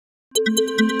My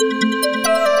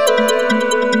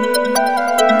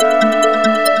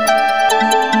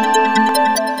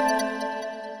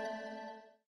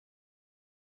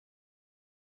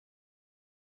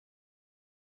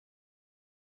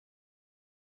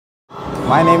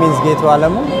name is Tetu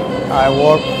Alemu. I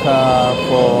work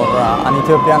for an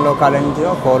Ethiopian local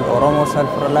NGO called Oromo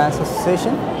Self-Reliance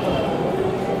Association,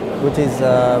 which is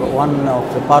one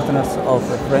of the partners of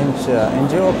a French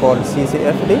NGO called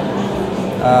CCFD.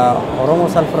 Oromo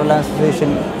Self-Reliance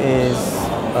Association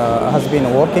has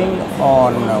been working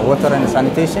on water and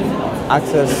sanitation,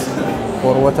 access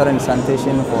for water and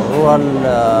sanitation for rural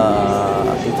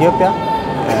Ethiopia.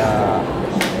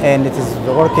 And it is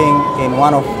working in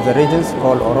one of the regions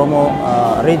called Oromo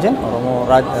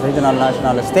Regional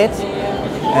National Estates.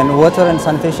 And water and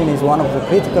sanitation is one of the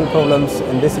critical problems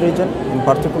in this region in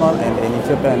particular and in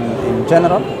Ethiopia in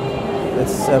general.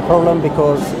 It's a problem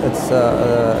because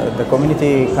the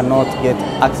community cannot get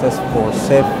access for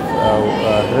safe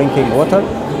drinking water.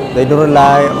 They do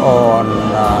rely on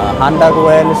hand-dug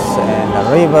wells and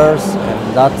rivers,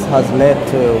 and that has led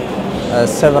to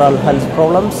several health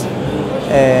problems.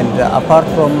 And apart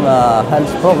from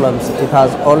health problems, it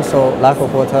has also lack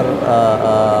of water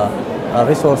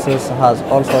resources has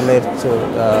also led to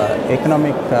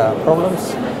economic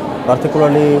problems.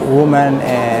 Particularly women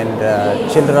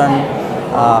and children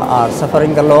are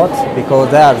suffering a lot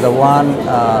because they are the one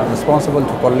responsible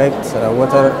to collect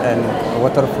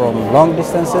water from long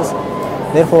distances.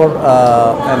 Therefore,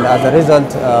 and as a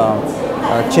result,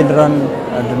 children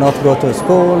do not go to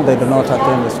school, they do not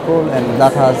attend the school, and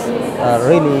that has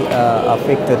really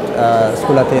affected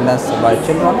school attendance by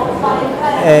children.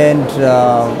 And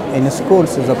in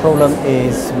schools, the problem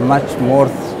is much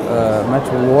worse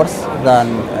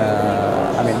than,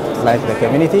 like the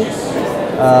community.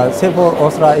 Therefore,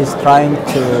 OSRA is trying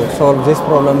to solve these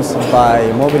problems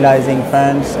by mobilizing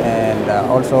funds and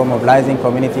also mobilizing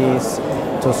communities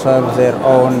to solve their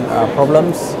own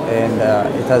problems. And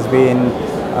it has been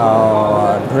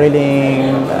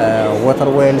drilling water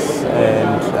wells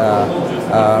and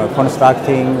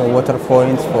constructing water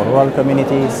points for rural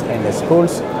communities and the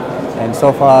schools. And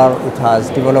so far it has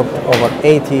developed over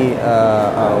 80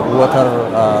 water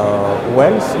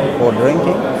wells for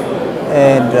drinking.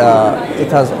 And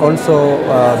it has also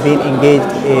been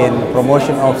engaged in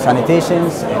promotion of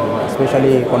sanitations and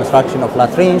especially construction of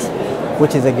latrines,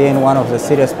 which is again one of the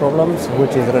serious problems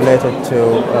which is related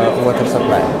to water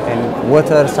supply. And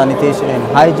water, sanitation and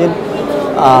hygiene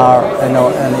are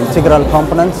an integral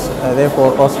components.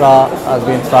 Therefore, OSRA has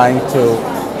been trying to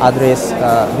address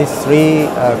these three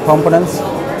components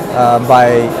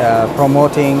by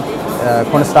promoting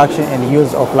construction and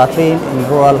use of latrine in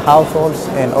rural households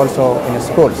and also in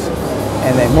schools.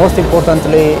 And then most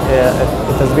importantly,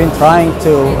 it has been trying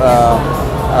to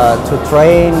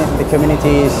train the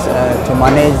communities to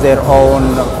manage their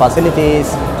own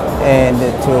facilities and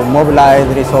to mobilize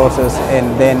resources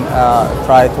and then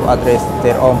try to address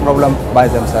their own problem by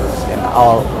themselves. And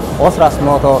our OSRA's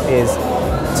motto is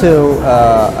to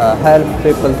help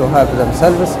people to help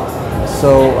themselves.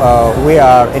 So we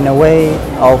are in a way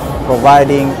of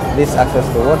providing this access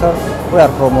to water. We are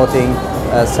promoting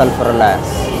self-reliance.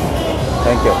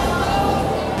 Thank you.